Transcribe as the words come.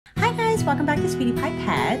guys, welcome back to Sweetie Pie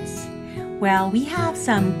Pets. Well, we have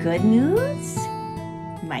some good news.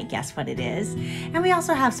 You might guess what it is. And we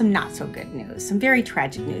also have some not so good news, some very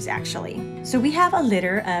tragic news actually. So we have a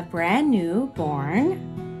litter of brand new born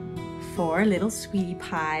 4 little sweetie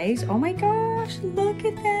pies. Oh my gosh, look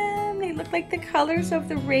at them. They look like the colors of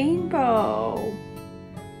the rainbow.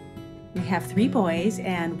 We have 3 boys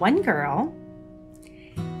and 1 girl.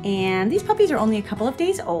 And these puppies are only a couple of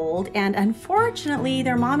days old, and unfortunately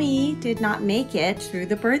their mommy did not make it through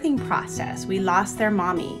the birthing process. We lost their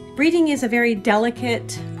mommy. Breeding is a very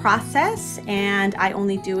delicate process, and I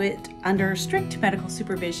only do it under strict medical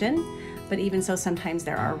supervision, but even so sometimes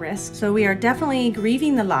there are risks. So we are definitely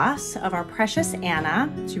grieving the loss of our precious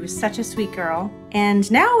Anna. She was such a sweet girl.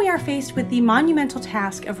 And now we are faced with the monumental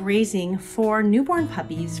task of raising 4 newborn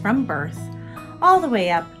puppies from birth all the way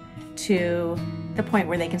up to the point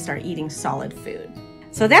where they can start eating solid food.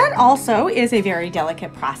 So that also is a very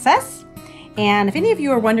delicate process. And if any of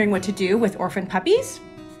you are wondering what to do with orphan puppies,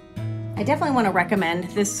 I definitely want to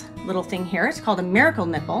recommend this little thing here. It's called a miracle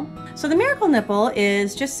nipple. So the miracle nipple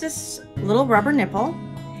is just this little rubber nipple.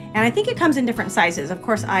 And I think it comes in different sizes. Of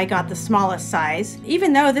course, I got the smallest size.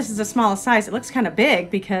 Even though this is the smallest size, it looks kind of big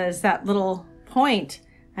because that little point,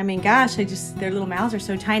 I mean, gosh, their little mouths are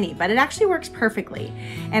so tiny, but it actually works perfectly.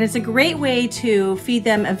 And it's a great way to feed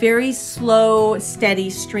them a very slow, steady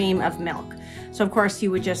stream of milk. So of course you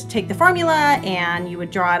would just take the formula and you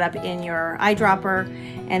would draw it up in your eyedropper,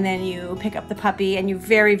 and then you pick up the puppy and you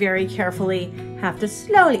very, very carefully have to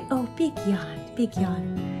slowly, oh, big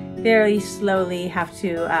yawn, very slowly have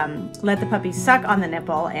to let the puppy suck on the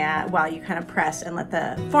nipple while you kind of press and let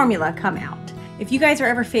the formula come out. If you guys are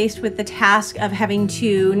ever faced with the task of having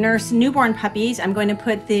to nurse newborn puppies, I'm going to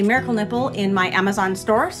put the Miracle Nipple in my Amazon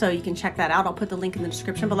store, so you can check that out. I'll put the link in the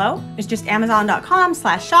description below. It's just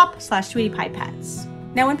amazon.com/shop/sweetiepie-pets.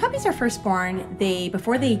 Now, when puppies are first born,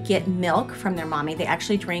 before they get milk from their mommy, they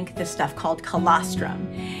actually drink this stuff called colostrum.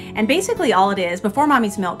 And basically all it is, before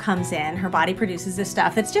mommy's milk comes in, her body produces this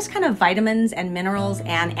stuff that's just kind of vitamins and minerals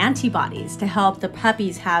and antibodies to help the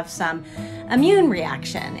puppies have some immune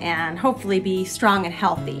reaction and hopefully be strong and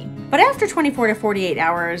healthy. But after 24 to 48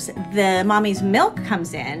 hours, the mommy's milk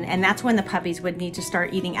comes in, and that's when the puppies would need to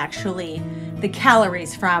start eating actually the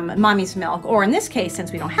calories from mommy's milk, or in this case,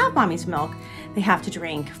 since we don't have mommy's milk, they have to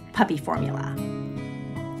drink puppy formula.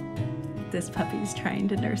 This puppy's trying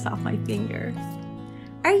to nurse off my finger.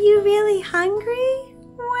 Are you really hungry?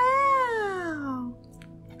 Wow.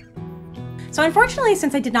 So unfortunately,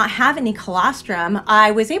 since I did not have any colostrum,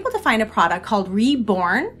 I was able to find a product called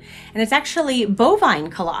Re-Borne, and it's actually bovine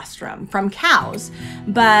colostrum from cows,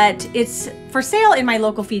 but it's for sale in my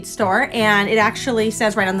local feed store, and it actually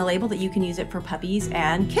says right on the label that you can use it for puppies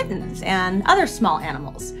and kittens and other small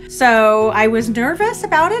animals. So I was nervous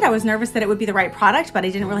about it. I was nervous that it would be the right product, but I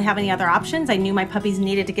didn't really have any other options. I knew my puppies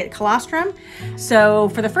needed to get colostrum. So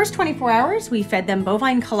for the first 24 hours, we fed them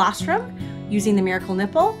bovine colostrum using the Miracle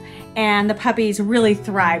Nipple, and the puppies really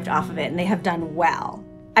thrived off of it, and they have done well.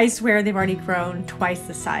 I swear they've already grown twice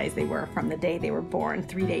the size they were from the day they were born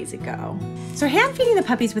 3 days ago. So hand feeding the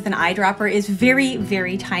puppies with an eyedropper is very,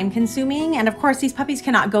 very time consuming. And of course, these puppies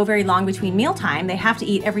cannot go very long between mealtime. They have to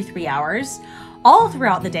eat every 3 hours, all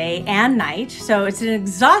throughout the day and night. So it's an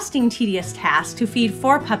exhausting, tedious task to feed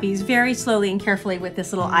 4 puppies very slowly and carefully with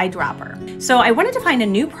this little eyedropper. So I wanted to find a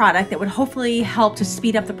new product that would hopefully help to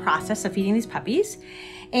speed up the process of feeding these puppies.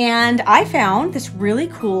 And I found this really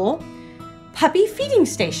cool puppy feeding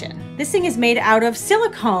station. This thing is made out of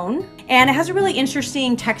silicone, and it has a really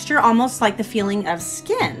interesting texture, almost like the feeling of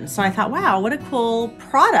skin. So I thought, wow, what a cool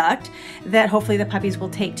product that hopefully the puppies will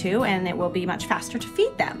take to, and it will be much faster to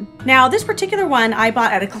feed them. Now, this particular one I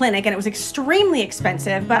bought at a clinic, and it was extremely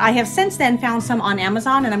expensive, but I have since then found some on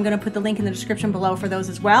Amazon, and I'm going to put the link in the description below for those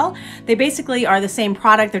as well. They basically are the same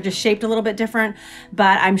product. They're just shaped a little bit different,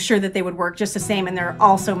 but I'm sure that they would work just the same, and they're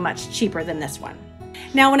also much cheaper than this one.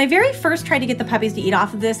 Now, when I very first tried to get the puppies to eat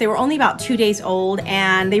off of this, they were only about 2 days old,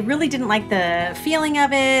 and they really didn't like the feeling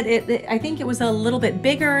of it. I think it was a little bit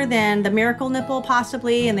bigger than the Miracle Nipple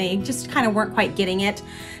possibly, and they just kind of weren't quite getting it.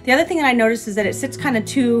 The other thing that I noticed is that it sits kind of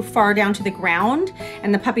too far down to the ground,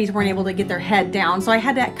 and the puppies weren't able to get their head down, so I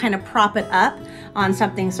had to kind of prop it up on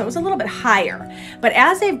something, so it was a little bit higher. But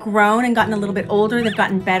as they've grown and gotten a little bit older, they've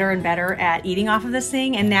gotten better and better at eating off of this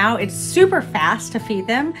thing, and now it's super fast to feed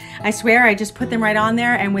them. I swear, I just put them right on there,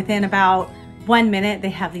 and within about 1 minute, they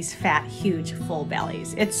have these fat, huge, full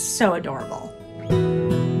bellies. It's so adorable.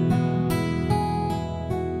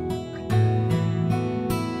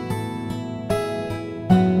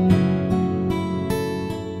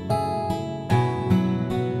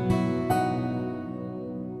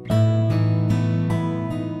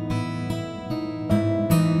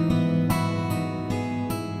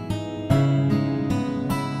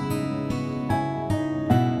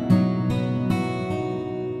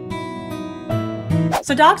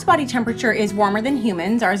 So dogs' body temperature is warmer than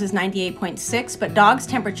humans. Ours is 98.6, but dogs'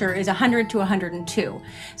 temperature is 100 to 102.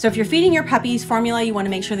 So if you're feeding your puppies formula, you want to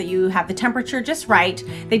make sure that you have the temperature just right.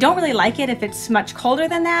 They don't really like it if it's much colder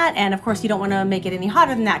than that, and of course you don't want to make it any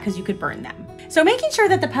hotter than that because you could burn them. So making sure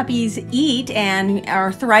that the puppies eat and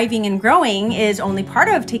are thriving and growing is only part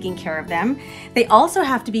of taking care of them. They also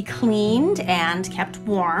have to be cleaned and kept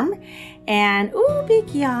warm. And ooh,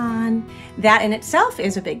 big yawn. That in itself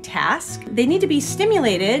is a big task. They need to be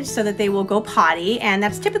stimulated so that they will go potty, and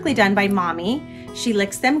that's typically done by mommy. She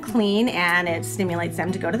licks them clean and it stimulates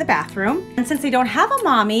them to go to the bathroom. And since they don't have a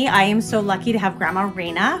mommy, I am so lucky to have Grandma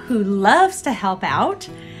Reina, who loves to help out.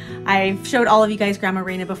 I've showed all of you guys Grandma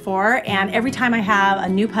Reina before, and every time I have a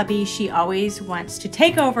new puppy, she always wants to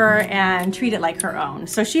take over and treat it like her own.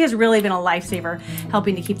 So she has really been a lifesaver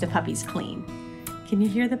helping to keep the puppies clean. Can you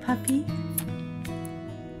hear the puppy?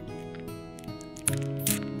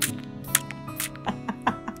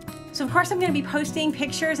 So of course I'm going to be posting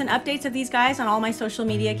pictures and updates of these guys on all my social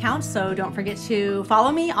media accounts, so don't forget to follow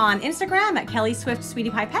me on Instagram at Kelly Swift Sweetie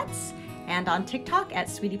Pie Pets and on TikTok at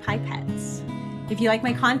Sweetie Pie Pets. If you like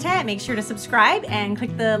my content, make sure to subscribe and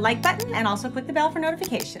click the like button, and also click the bell for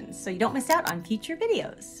notifications so you don't miss out on future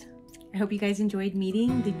videos. I hope you guys enjoyed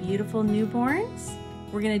meeting the beautiful newborns.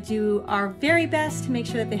 We're gonna do our very best to make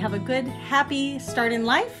sure that they have a good, happy start in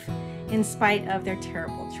life in spite of their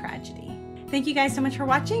terrible tragedy. Thank you guys so much for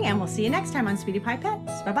watching, and we'll see you next time on Sweetie Pie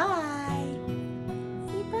Pets. Bye-bye.